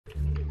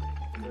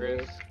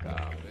Chris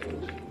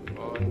garbage.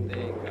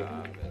 Monday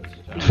garbage.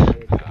 John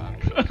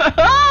garbage.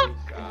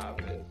 James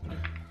garbage.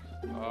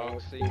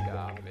 Oxy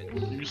garbage.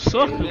 You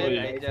suck,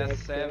 David, boy. I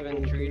just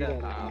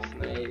 7-3 last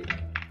night.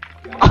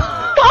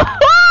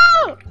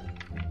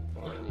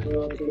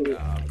 Monday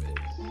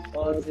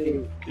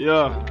garbage.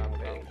 Yeah.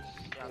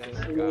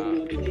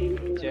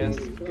 Garbage.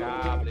 Just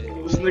garbage.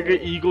 This nigga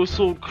ego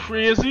so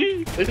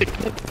crazy.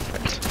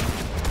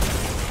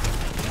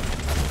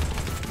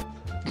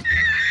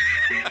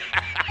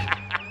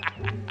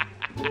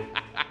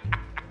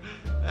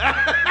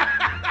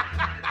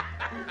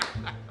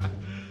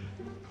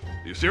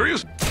 You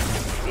serious?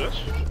 Bitch.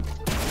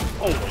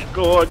 Oh my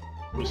god.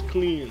 It was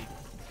clean.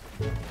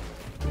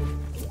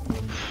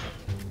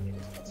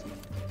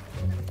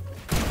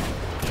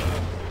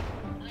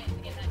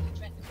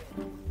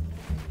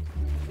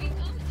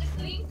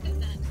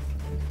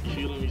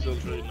 Healing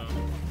themselves right now.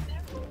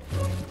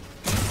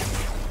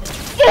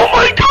 Oh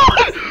my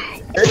god!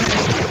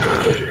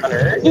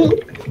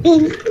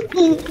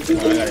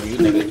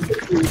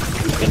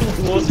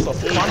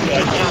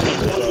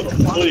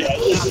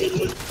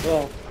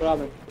 Oh,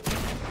 Robin.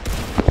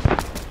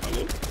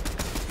 Hello?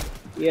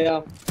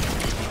 Yeah.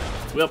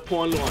 We have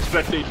Pondo on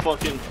Spectated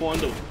fucking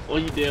Pondo. Oh,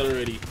 he dead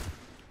already.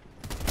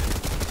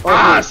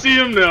 Ah, see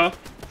him now.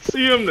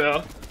 See him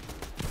now.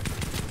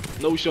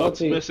 No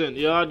shots, missing.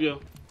 Yeah, yeah.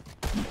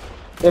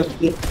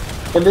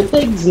 If it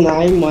takes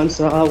 9 months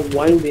to have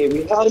one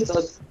baby, how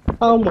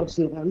much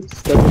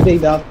months does it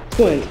take to have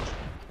twins?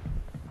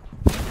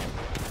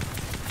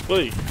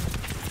 Wait.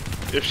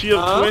 If she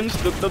have twins,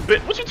 the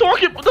bit. What you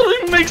talking about? That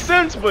doesn't even make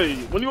sense, boy.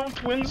 When you have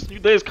twins, you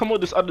guys come out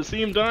this at the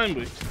same time,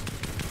 boy.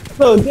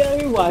 So tell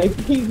me why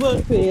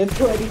people say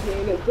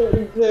 28 and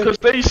 36. Cause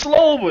they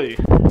slow, boy.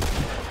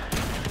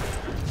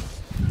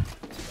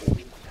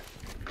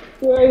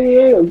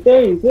 28 and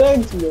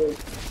 36, man.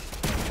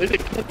 They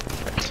think.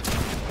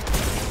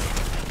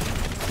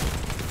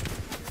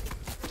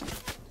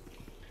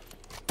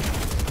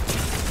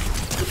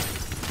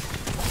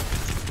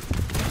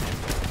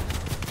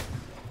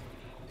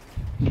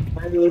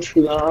 I just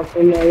laugh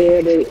in the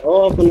air, they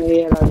off in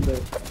the air like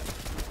this.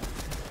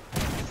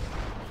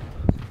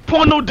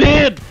 Pondo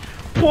dead!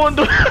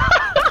 Pondo!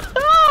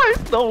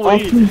 It's no way!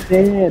 He's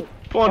dead.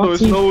 Pondo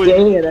is no way.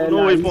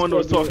 No way Pondo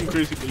is talking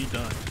crazy, but he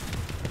done.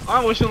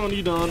 I wish on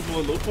he done,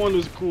 Pondo. Pondo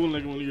is cool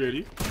nigga when he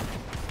ready.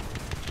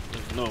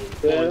 No.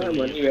 Yeah,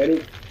 when he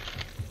ready.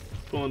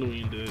 Pondo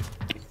ain't dead.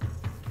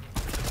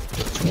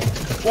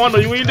 Pondo,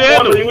 you ain't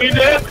dead? Pondo, you ain't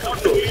dead?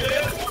 Pondo, you ain't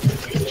dead?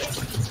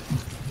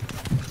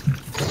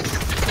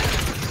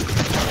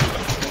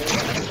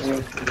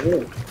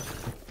 Yeah.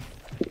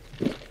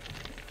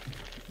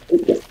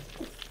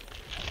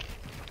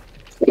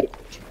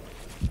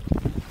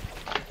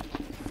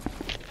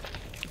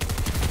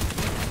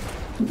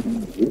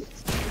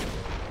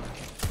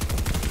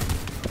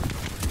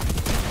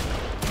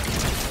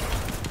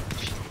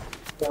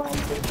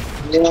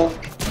 Yeah.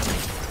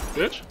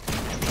 Bitch?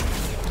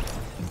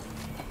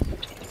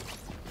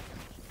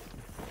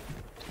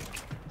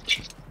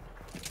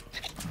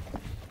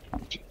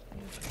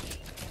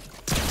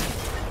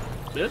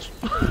 Bitch?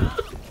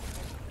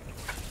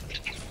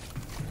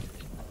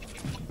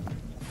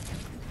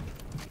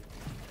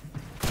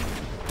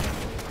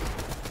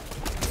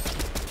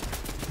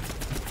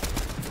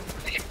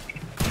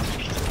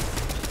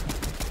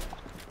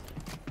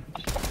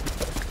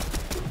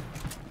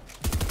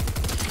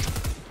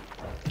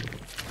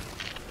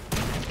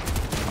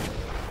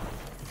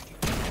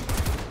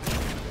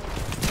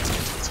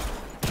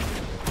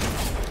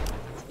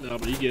 Nah,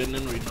 but he getting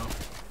in right now.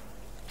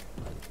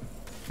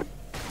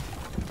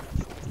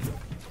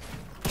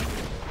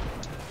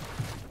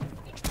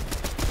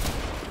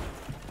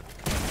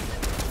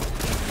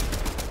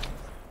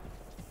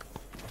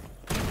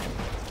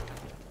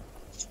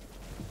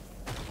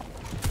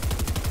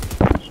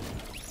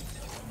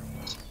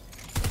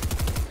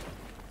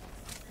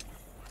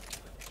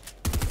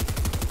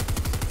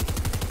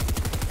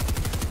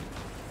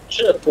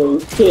 Triple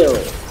kill.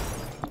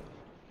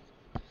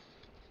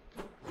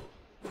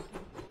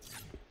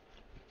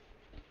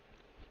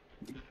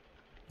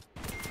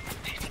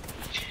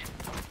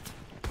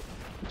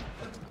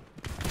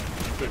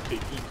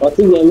 What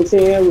you get me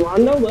saying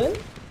run away?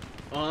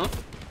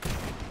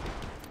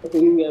 What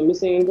you get me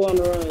saying going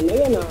around?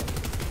 Nigga now.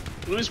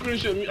 Let me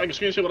screenshot me. I can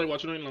screenshot what I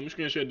watch right now. Let me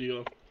screenshot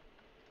the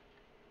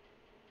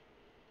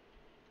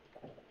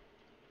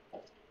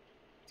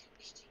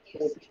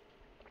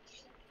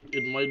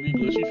It might be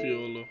glitchy for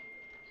y'all though.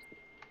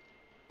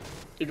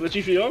 It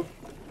glitchy for y'all?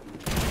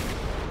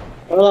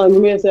 Hold on,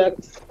 give me a sec.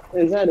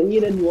 Inside the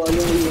heated one,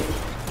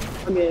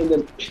 I'm getting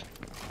good.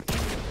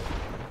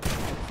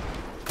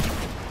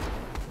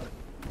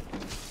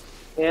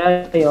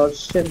 Yeah, your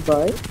shit,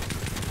 boy.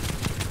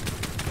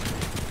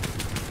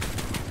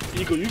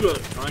 Eco, you got.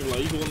 I ain't gonna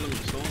lie, Eco won't let me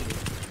song it.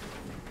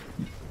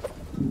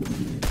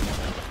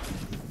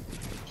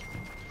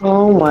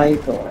 Oh my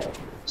god.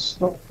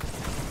 So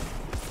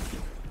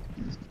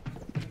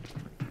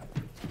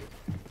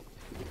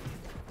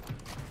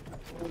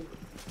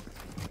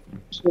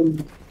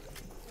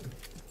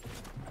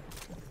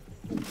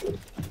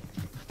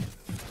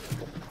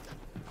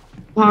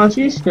Oh,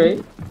 she's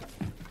straight.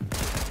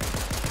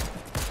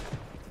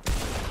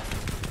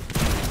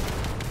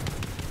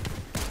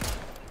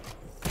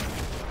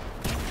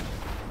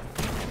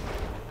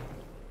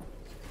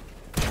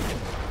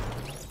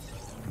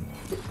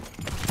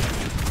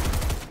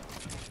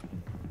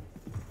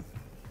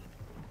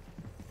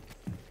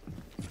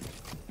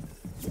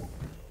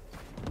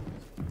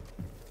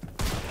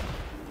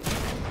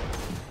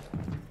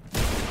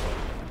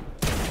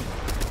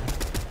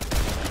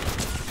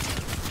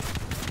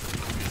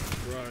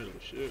 Right, oh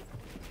shit.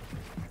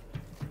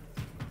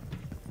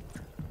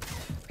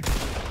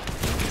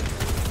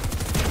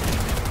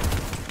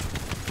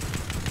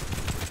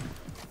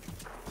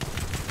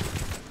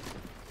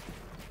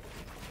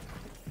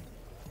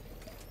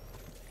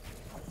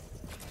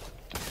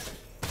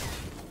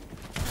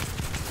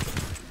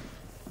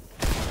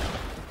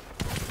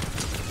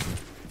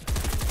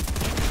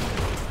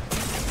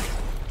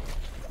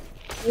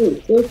 Oh,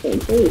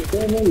 different. Oh,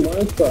 7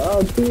 months for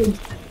all two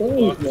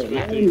Oh,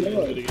 things,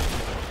 man.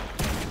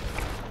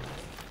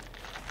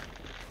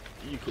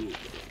 you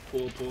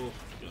cool. Pull.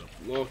 Gotta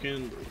lock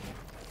in, bro.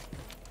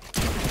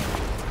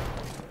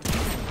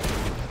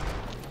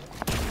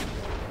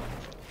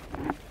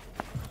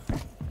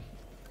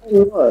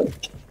 What?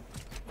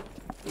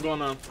 What's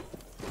going on?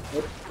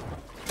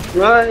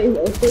 Right,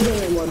 I'm still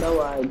doing what that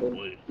I do.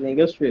 Wait.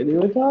 Niggas really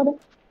retarded.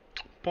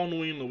 Pon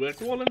in the back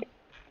walling.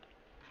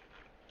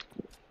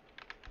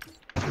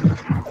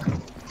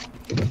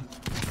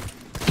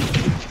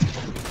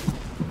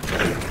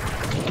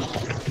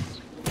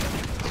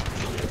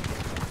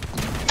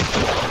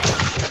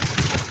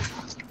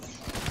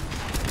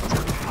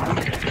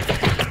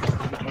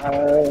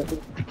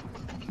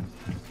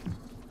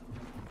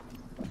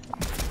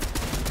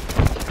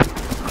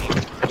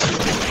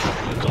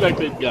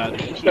 Spectated got it.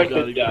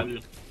 Spectated got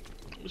it.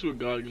 Let's see what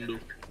God can do.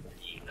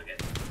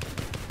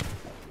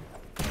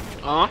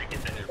 Huh?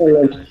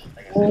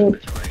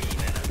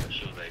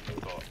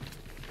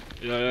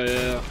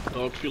 Yeah.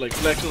 Dog feel like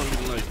flexing on me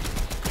tonight.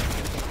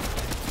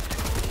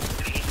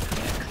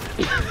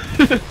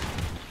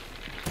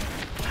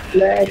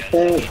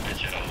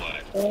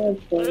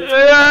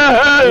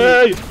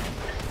 Hey!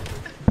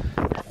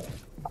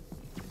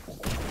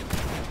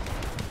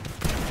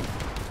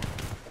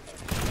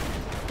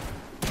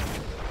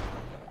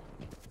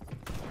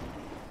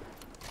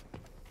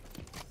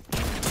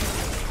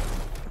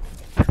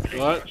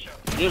 What?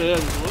 Get it,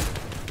 what?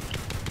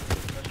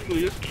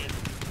 Clear.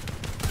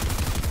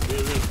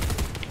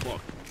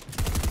 Fuck.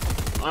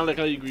 I don't like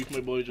how you grief my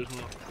boy just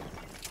now.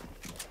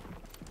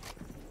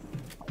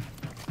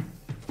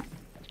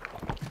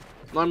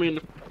 No, I mean,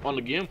 on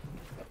the game.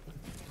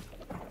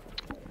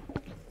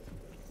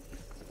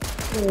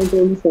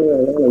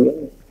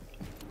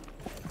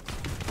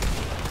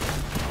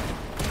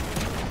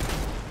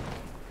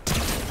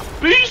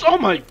 Beast! Oh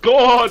my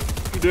god!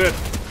 You dead.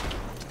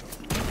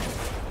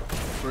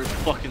 We're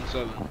fucking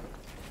 7.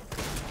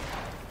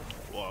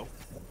 Wow.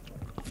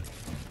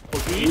 Oh,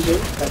 beast?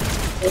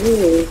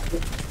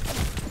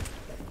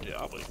 Yeah,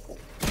 I'll wait.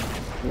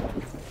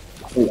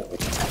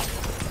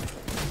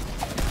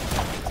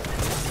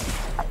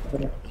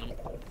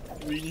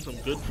 I'm eating some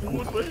good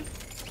food, man.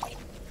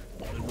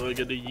 I'm gonna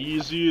get the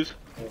Yeezys.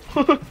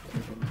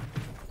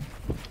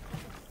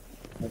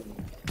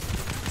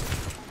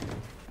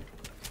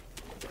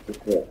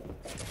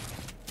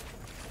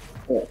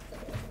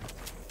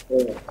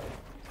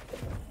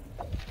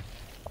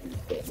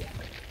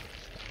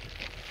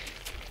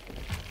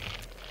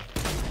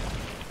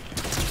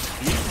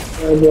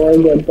 I'm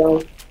going to get down.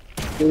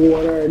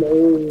 What are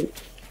those?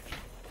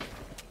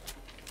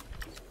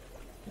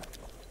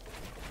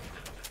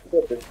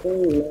 What the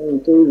hell, man?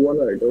 Do what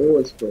are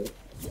those, bro?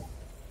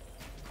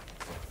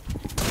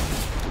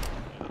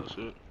 That's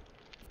it.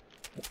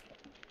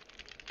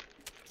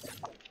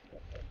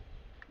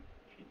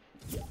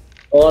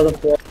 All the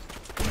four.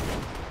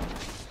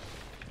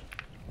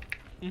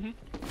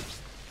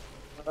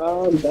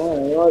 Oh, damn.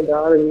 Oh,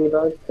 God, I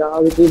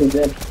do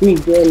that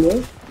sweet game,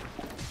 man.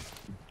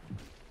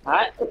 I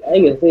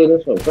can say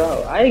this for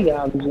proud. I ain't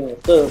got to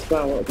still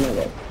spawn with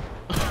nigga.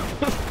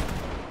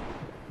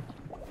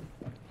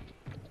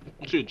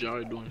 What's your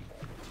Jerry doing?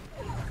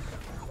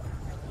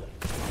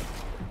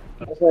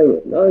 That's how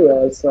you know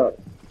y'all suck.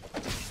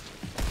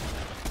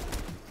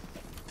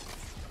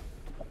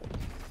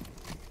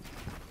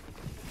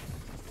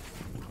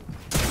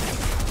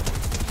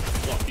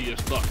 Fuck, he is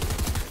stuck.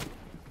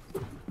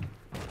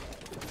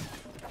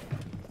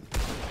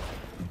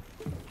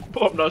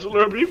 Pop, that's a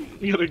little bit.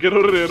 You gotta get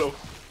out of there though.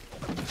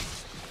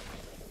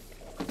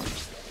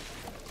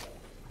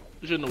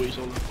 You shouldn't know what he's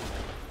holding.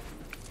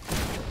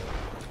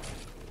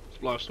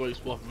 Splash twice,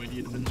 spot we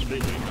need to be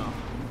straight right now.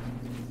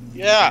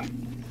 Yeah!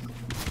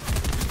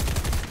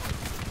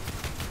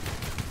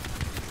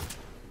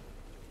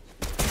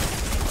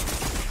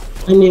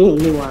 I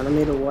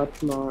made a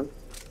watch man.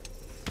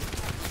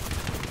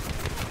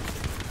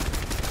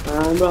 I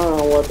don't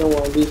know what I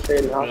want to be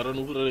straight now. I don't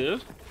know who that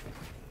is.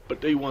 But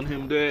they want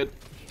him dead.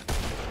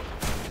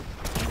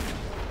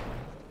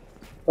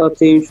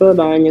 Team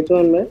Showdown you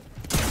turn, man.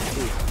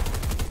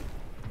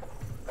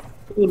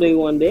 Who they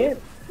want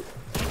dead?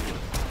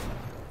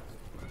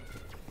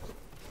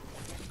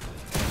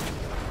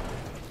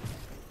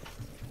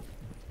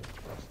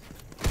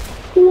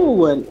 Who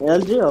went?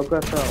 LG or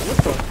Crash out?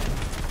 Which one?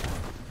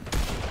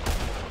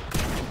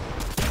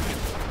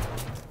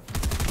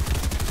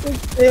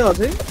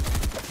 LG?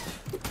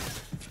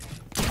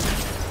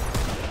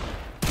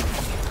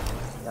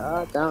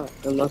 God damn,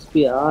 it must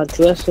be a hard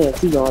question if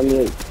he's on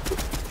mute.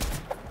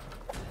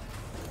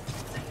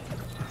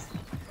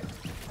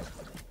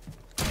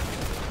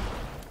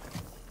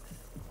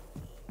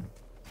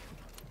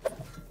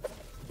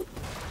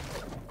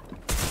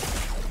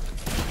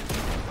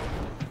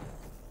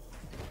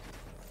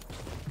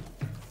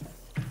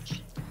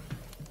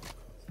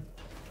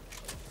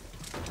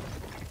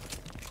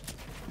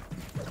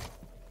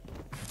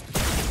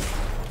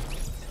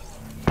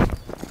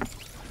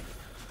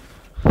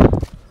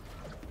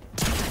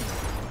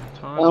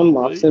 I'm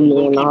asking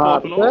me in a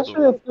hard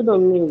question if you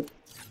don't mean.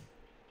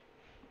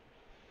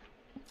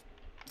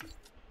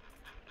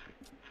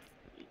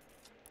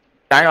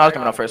 Daniel's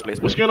coming up first place.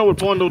 What's going on with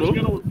Pondo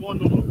though?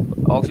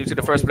 Oh, you see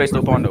the first place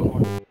though,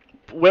 Pondo.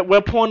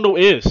 Where Pondo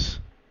is?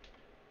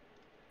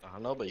 I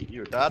don't know, but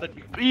you're doubted.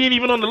 He ain't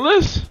even on the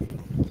list.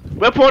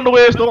 Where Pondo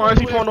is though? I ain't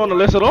see Pondo on the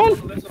list at all.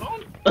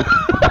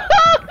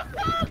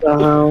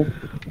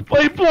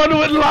 Why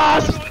Pondo at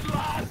last?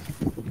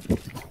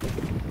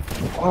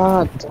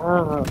 Ah,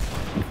 damn.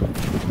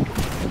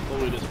 Oh,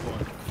 wait, this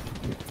point.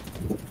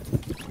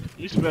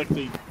 You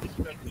spectate.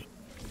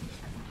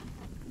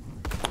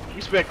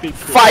 You spectate.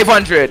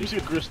 500. You see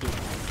a crystal.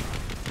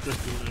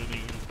 Crystal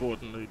ain't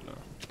important right now.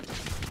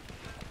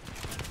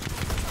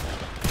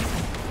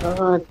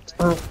 Ah,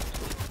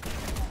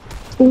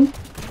 damn.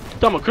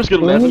 Tell me, Chris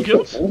get 11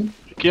 kills.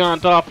 Can't on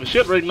top of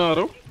shit right now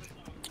though.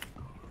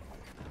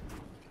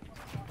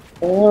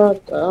 Ah,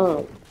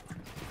 damn.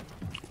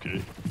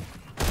 Okay.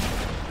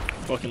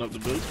 Fucking up the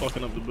bills,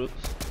 fucking up the bills.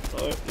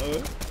 Alright.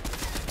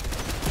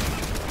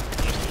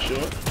 Just a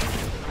short.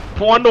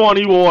 Pondo on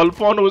the wall,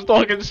 Pondo was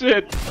talking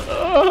shit.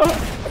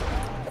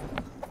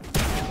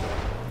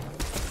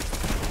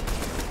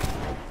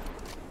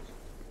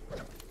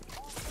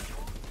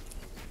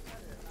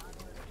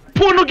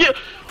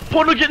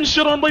 Pondo getting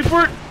shit on by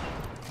Fert.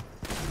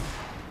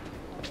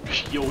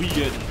 Yo, he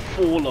getting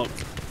full up.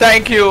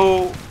 Thank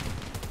you.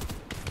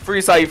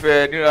 Free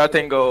Cypher, you know that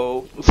thing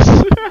go.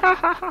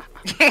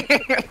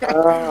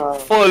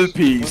 Full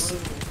piece.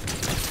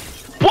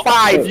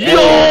 5. Yo!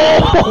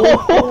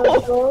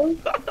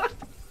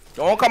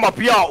 Don't come up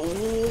here.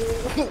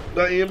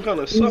 That aim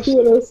kinda You sus. see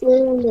what I'm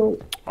saying though?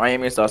 I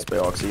aim is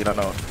suspect, Oxy, you don't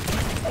know.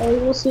 I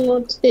was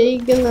not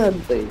taking that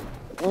thing.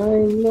 I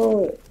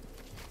know it.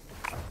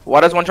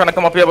 What is one trying to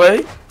come up here,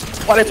 boy?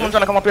 What is one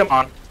trying to come up here,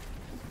 man?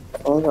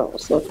 Oh, that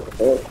was such a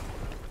hit.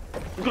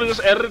 You could've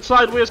just edited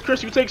sideways,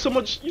 Chris. You take so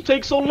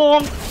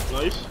long.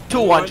 Nice.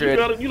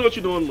 200. You know what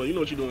you're doing, man. You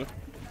know what you're doing.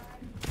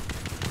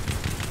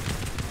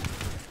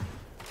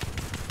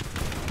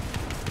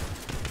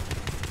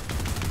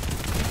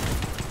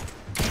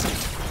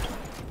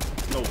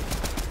 No.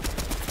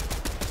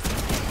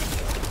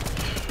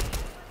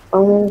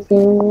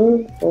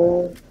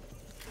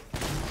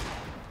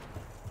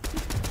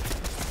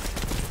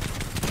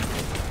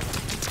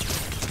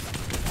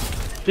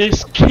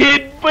 This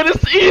kid, but his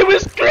aim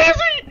is crazy!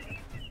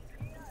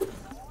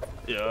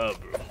 Yeah,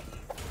 bro.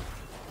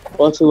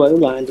 What's the way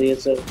lying to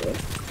yourself, bro?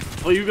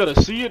 Oh, you gotta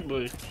see it,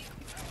 boy.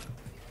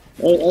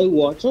 I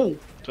watch him.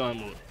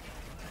 Time out.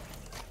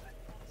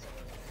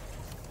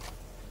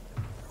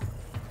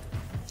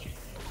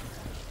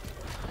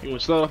 You wanna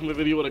start off my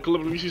video with a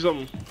clip? Let me see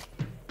something.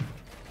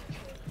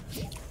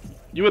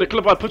 You with a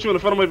clip, I'll put you in the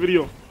front of my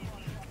video.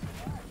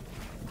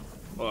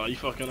 Oh, you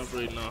fucking up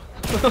right now.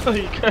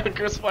 You can't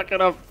Chris fucking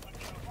up.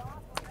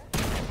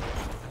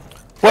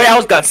 Boy, I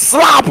was gonna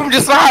slap him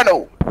just now,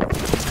 though.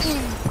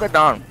 Good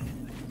down.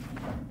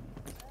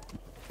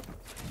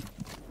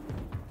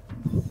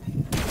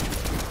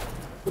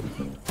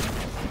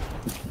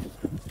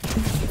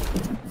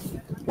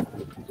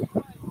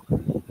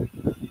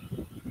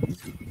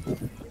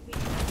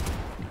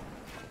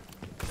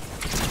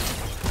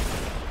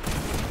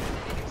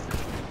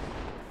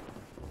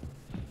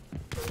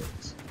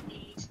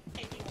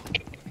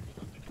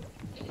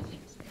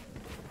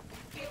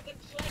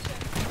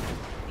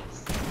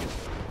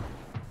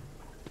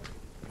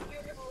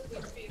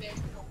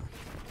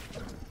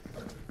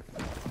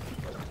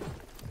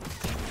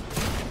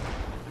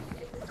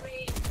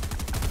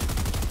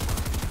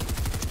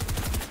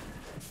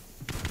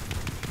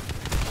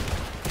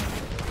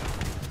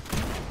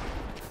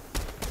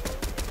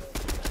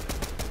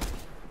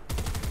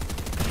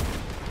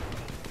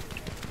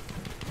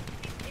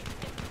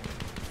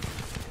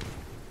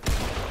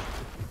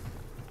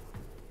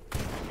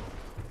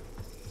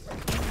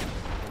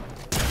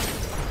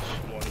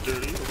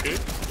 Okay.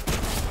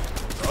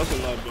 That's a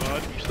lot,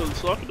 bad. You still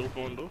suck though,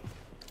 Pondo.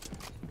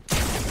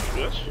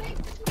 Yes.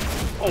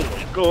 Oh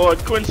my god,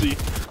 Quincy.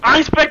 I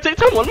ain't spectate.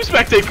 Come on, let me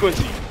spectate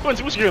Quincy.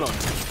 Quincy, what's going on?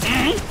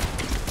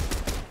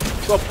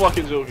 Stop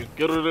fucking joking.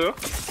 Get over there.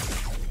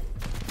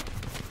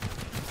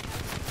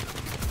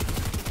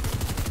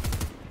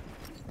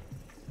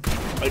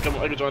 I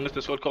can join this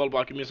Discord call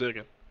back. Give me a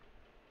second.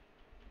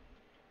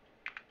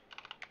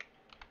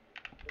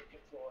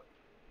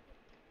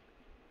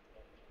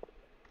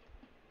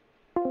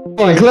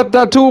 Boy, clip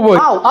that too, boy.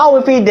 How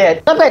if he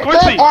dead?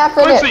 Quincy,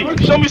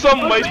 show me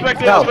something, boy.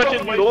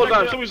 Spectate me the whole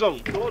time. Show me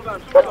something.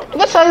 Let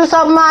me show you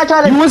something, man. I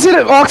try You to. wanna see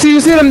them? Oxy, you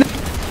see them?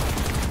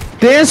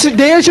 They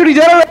ain't shoot each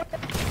other.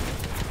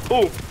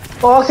 Who?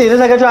 Oh, see, this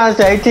nigga trying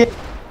to say 18.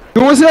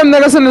 You wanna see them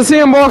niggas in the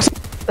same box?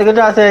 Nigga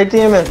trying to say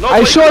 18, man. No, I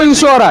boy, sure you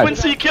saw that.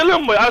 Quincy, kill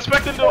him, boy. I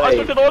expected all of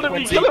you.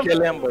 Kill him.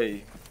 Kill him,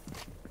 boy.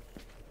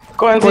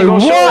 Boy,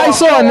 what? I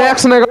saw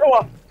next nigga.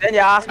 Then you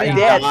ask me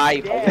dead. Nah,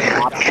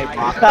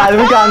 let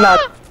me calm down.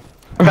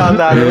 Calm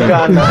down, let me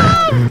calm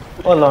down.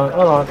 Hold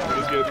on.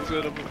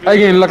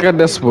 Again, look at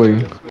this,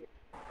 boy.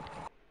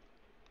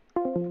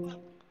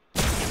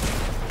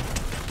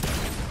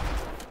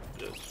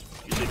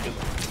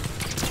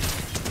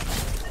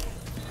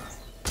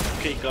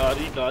 Okay,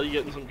 Gotti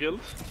getting some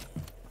kills.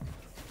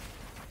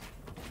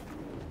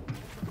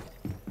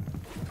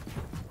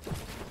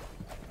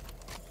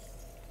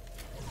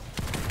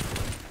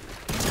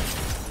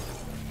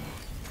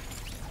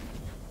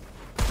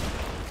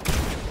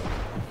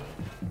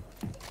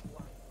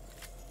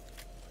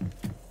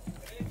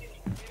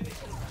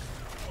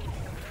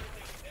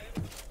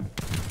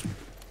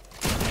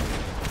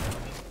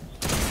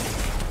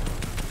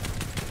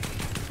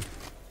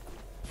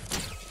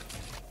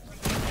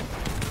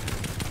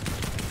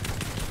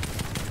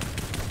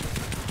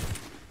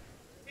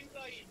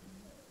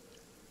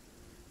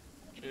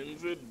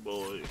 Invid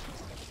boy.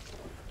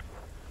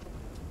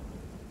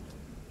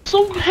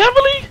 So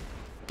heavily?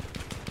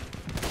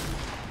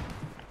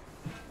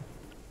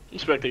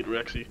 Spectate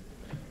Rexy.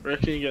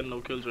 Rexy ain't getting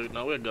no kills right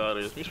now. Where God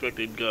is?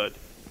 Spectate God.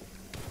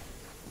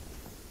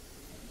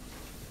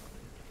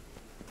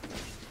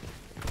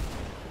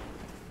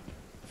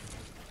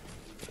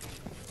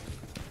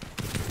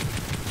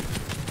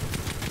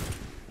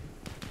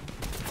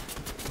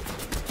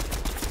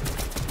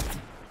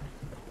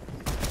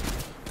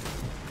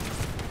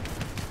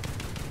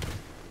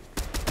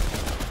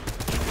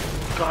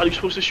 God, you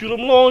supposed to shoot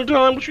him long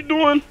time. What you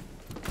doing?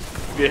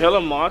 You get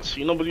hella mods.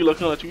 You nobody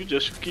looking at you.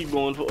 Just keep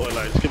going for oil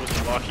lights. Give us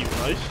some rock. Keep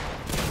nice.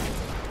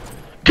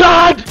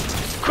 God!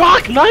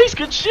 Croc, nice.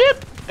 Good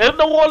shit. Hit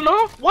the wall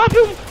now. Whap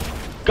him.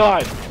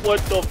 God, what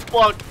the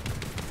fuck?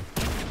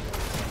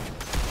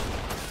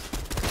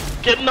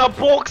 Get in that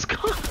box. God,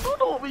 I don't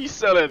know what he's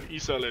selling.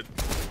 He's selling.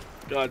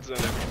 God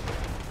selling.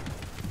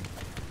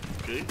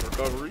 Okay,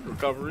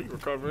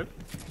 recovering.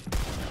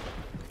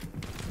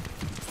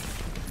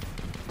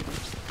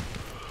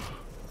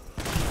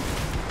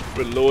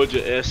 Reload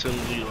your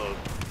SMG log.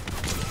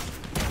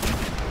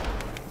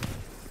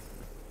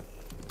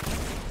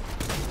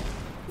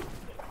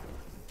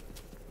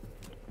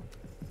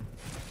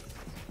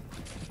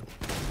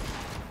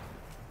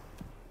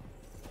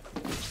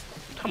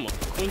 Come on,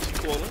 Quincy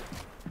calling.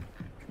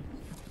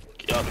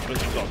 Yeah, the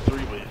Quincy's on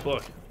 3, but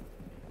fuck.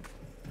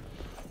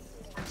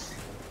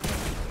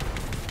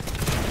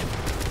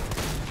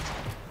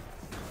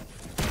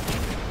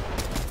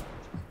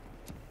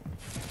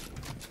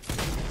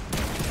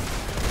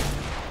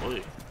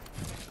 Oi.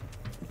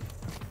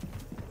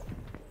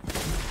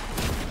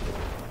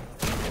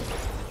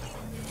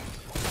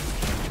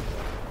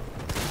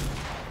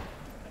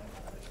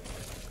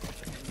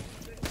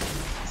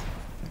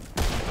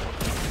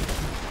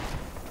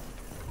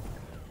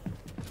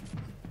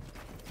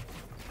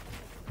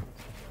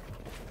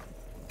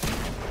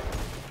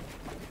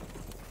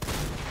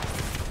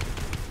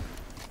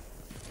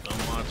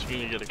 I'm on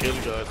screen to get a kill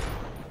guard.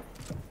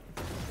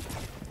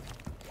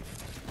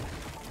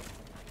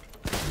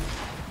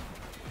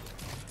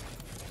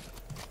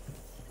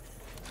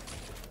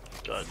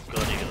 God, you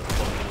got a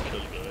fucking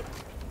kill guard.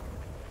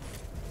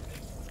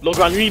 Look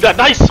on, you need that.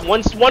 Nice!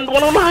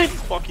 109!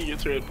 Fuck, he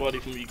gets red body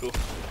from Rico.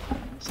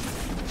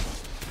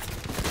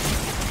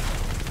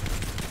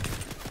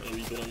 Oh,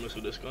 Rico don't mess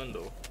with this gun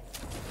though.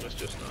 That's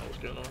just not what's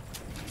going on.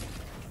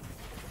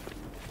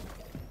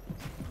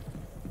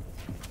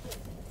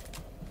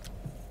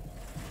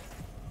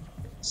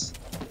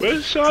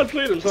 Where's Shad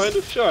played inside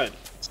this Shad?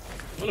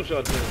 What if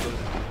Shad played inside?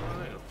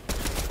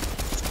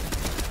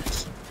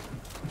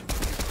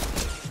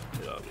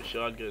 Yeah, but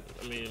Shad get,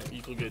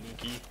 Rico getting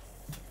key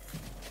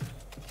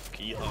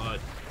hard.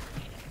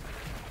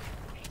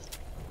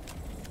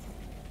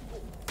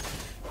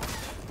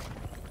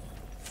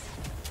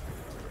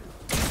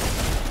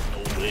 No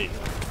way.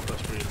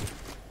 That's crazy.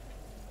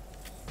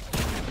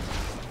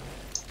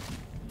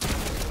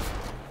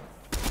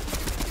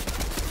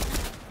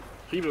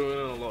 He been winning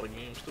a lot of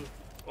games too.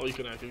 Oh, you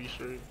can activate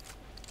straight.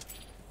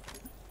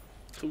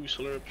 2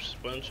 slurps,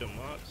 bunch of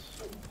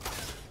mods.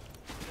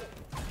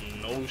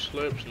 No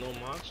slurps, no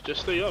mods.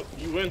 Just stay up.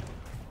 You win.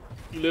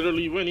 You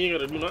literally win. You ain't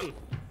gotta do nothing.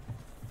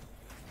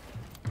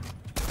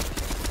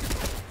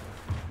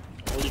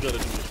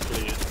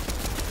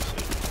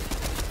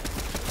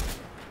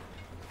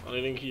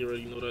 I think he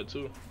already know that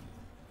too.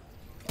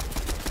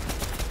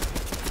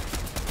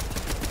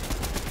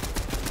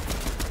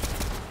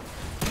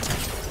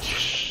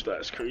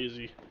 That's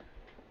crazy.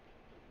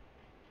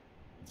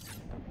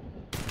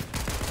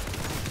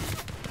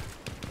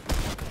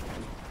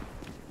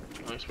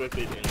 I expect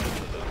they didn't get that.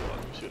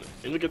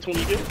 And we get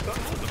 20 kills?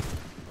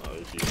 Oh,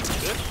 you see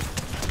that?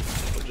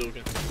 I'm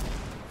joking.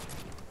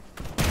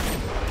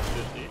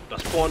 50.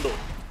 That's Pondo.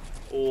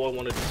 Oh, I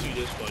wanted to see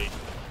this fight.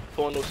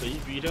 Pondo said he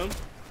beat him.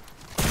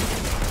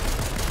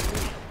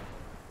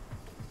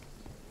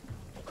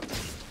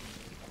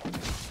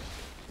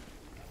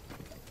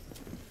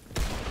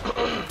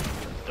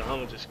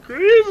 Damage is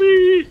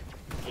crazy.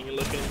 Ain't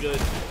looking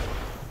good.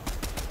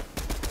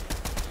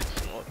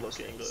 It's not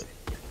looking good.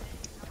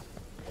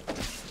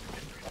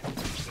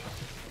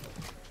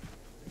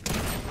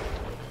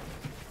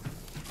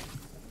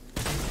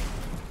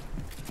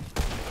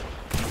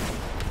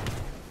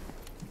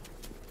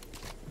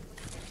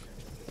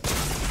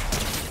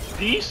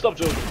 D, stop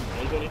joking.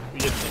 120. We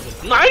get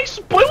something. Nice,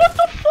 boy. What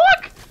the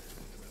fuck?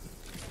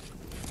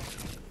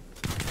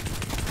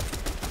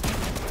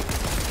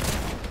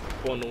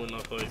 Pondo in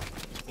that fight.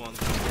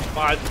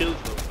 5 kills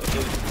though. That's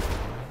it.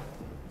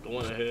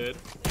 Going ahead.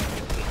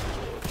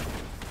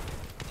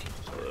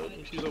 Alright, let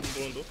me see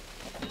something going though.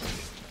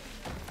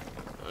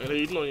 I know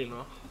you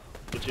know.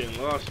 But you ain't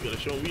lost, you gotta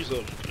show me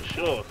something for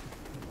sure.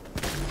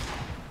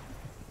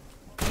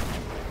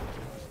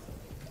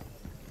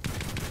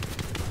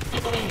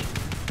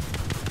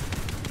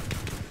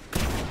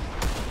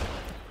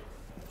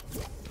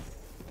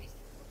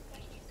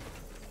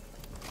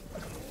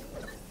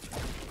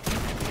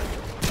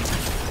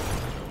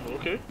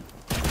 Okay.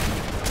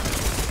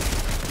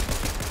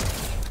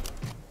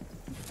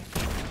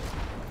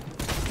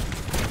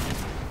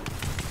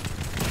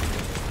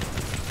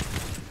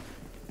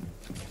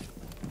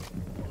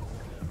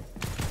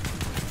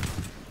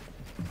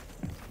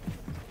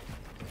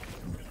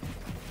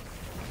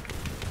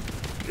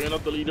 Going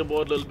up the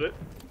leaderboard a little bit.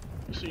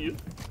 I see you.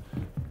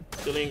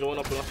 Still ain't going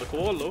up enough to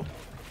call though.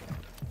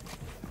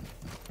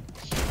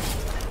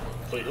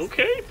 Wait,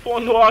 okay.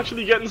 Pondo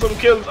actually getting some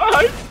kills.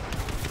 Alright.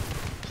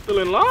 Still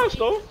in last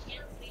though.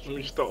 Let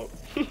me stop.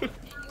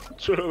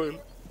 Chilling.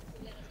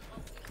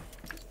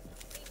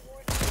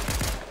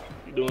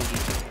 You doing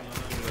decent.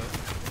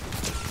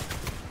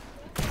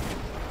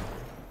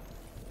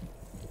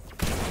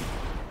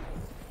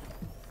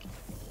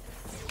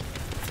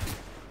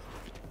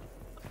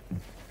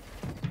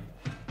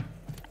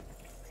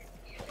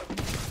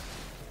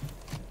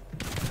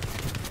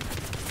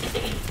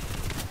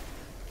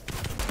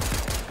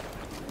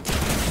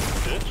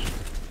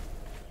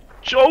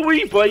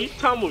 Joey, boy,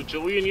 time with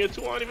Joey in here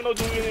too. I don't even know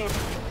Joey in here.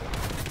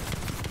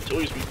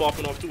 Joey's be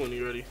popping off too in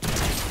here already.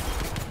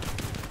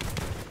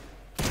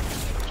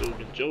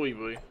 Joey,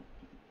 boy.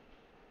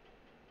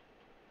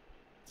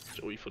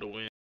 Joey for the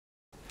win.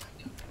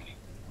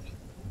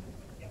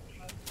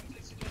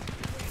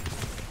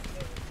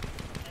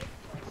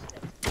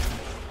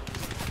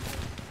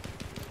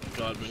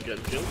 God, been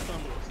getting killed.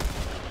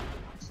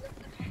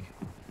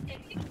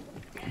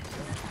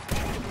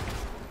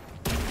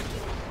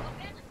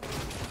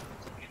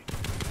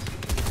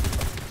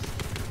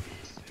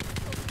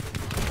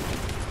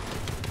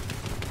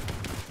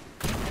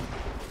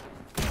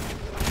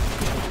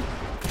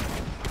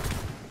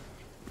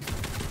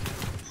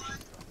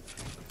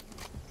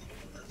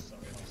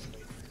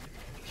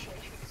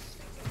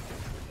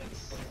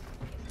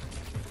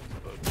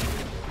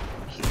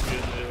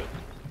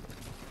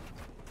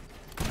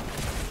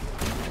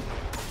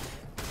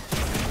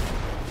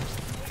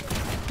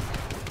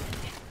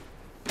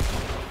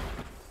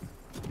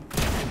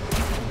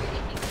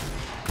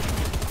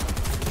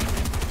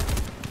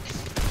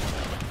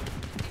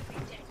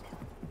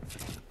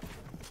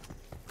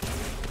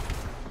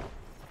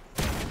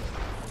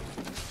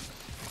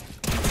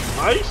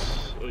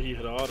 Nice! Oh, he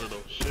hit auto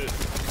though. Shit.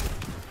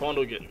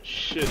 Pondo getting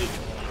shitted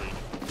already.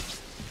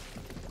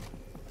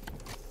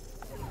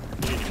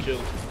 Need to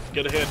kill.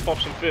 Get ahead, pop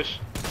some fish.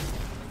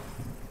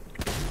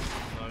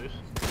 Nice.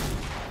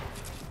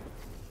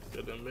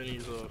 Get them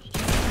minis off.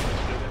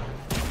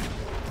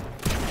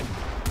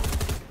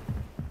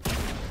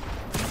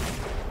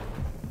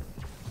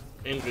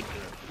 Inventory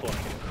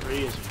fucking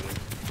crazy, man.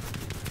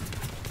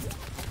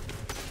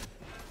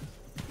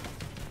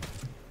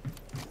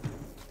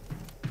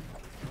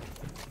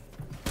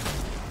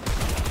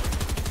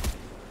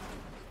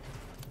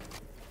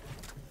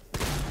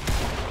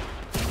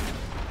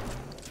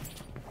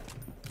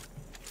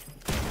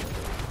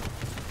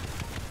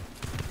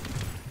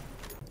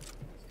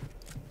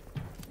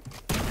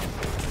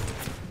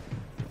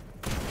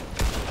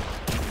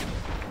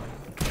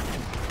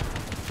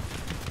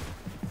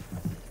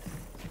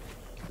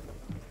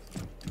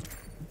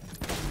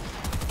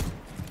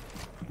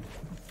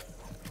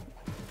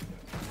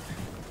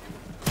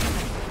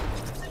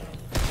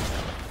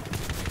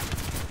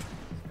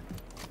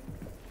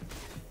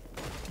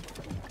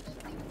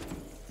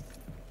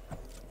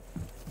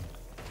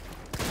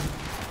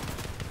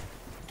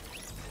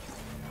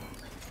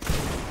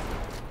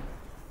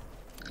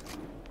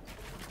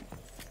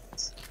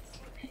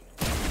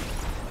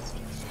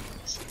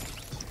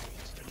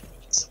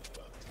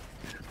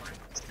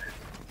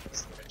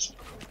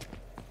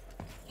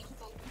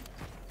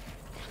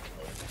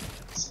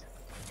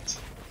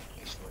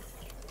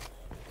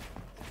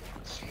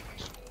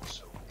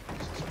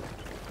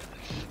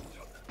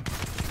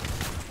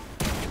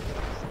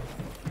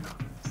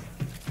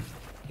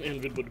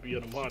 Envid would be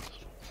on the mod.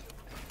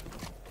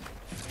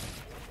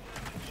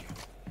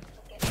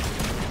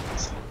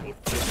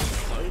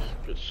 Nice,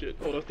 good shit.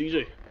 Oh, that's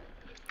DJ.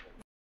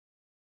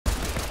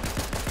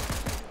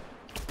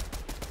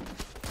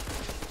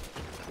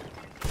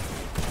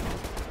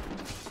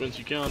 Since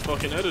you can't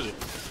fucking edit it.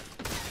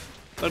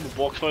 Type of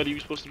box fight are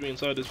you supposed to be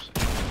inside this?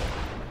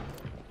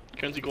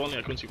 Quincy calling?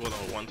 Yeah, Quincy calling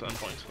with 110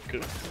 points. Okay,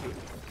 good.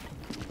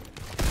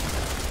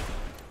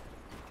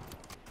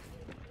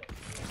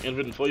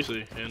 Envid and Foyce,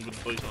 Envid and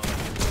Foyce now.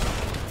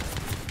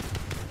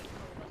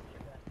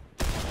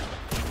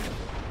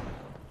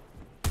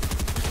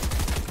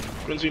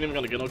 Quincy ain't even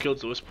gonna get no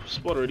kills, so his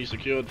spot already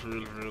secured for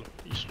real, for real.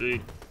 He's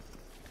straight.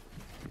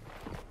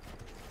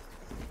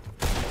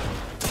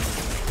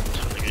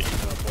 Trying to get you in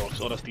that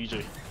box. Oh, that's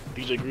DJ.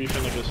 DJ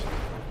griefing, I guess.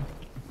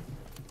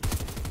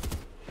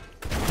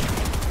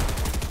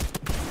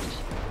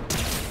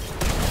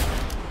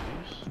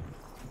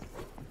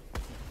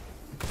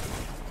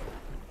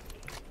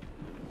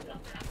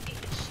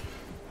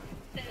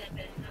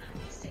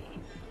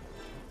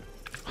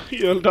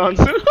 You're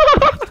dancing.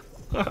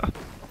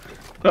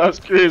 That's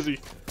crazy.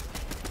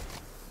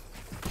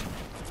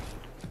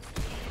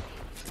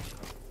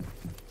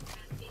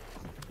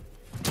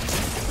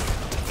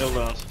 Hell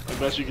dance. I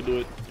bet you can do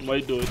it. You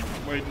might do it.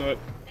 You might not.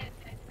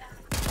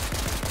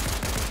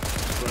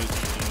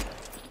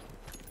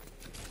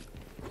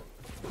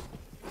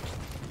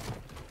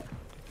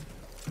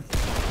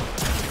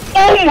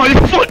 Oh my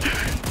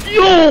foot!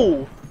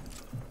 Yo!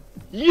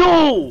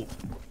 Yo!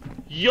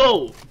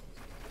 Yo!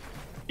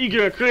 He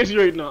getting crazy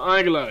right now, I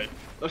ain't gonna lie.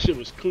 That shit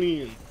was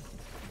clean.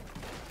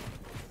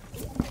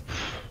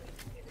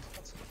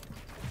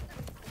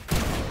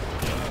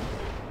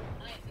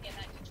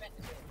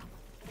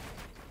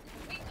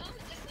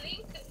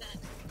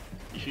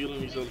 You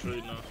feeling yourself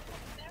right now?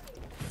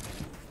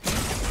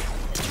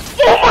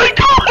 Oh my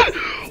god!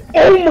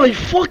 Oh my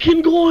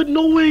fucking god!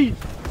 No way!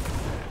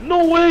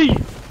 No way!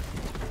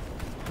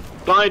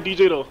 Blind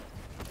DJ though.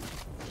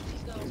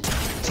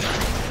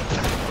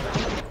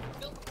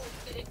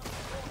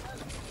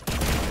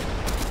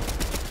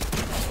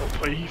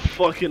 He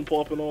fucking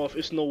popping off.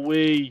 It's no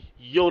way.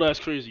 Yo, that's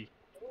crazy.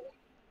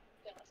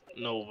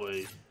 No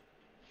way.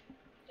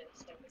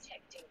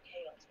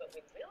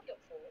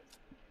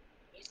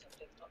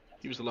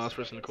 He was the last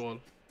person to call.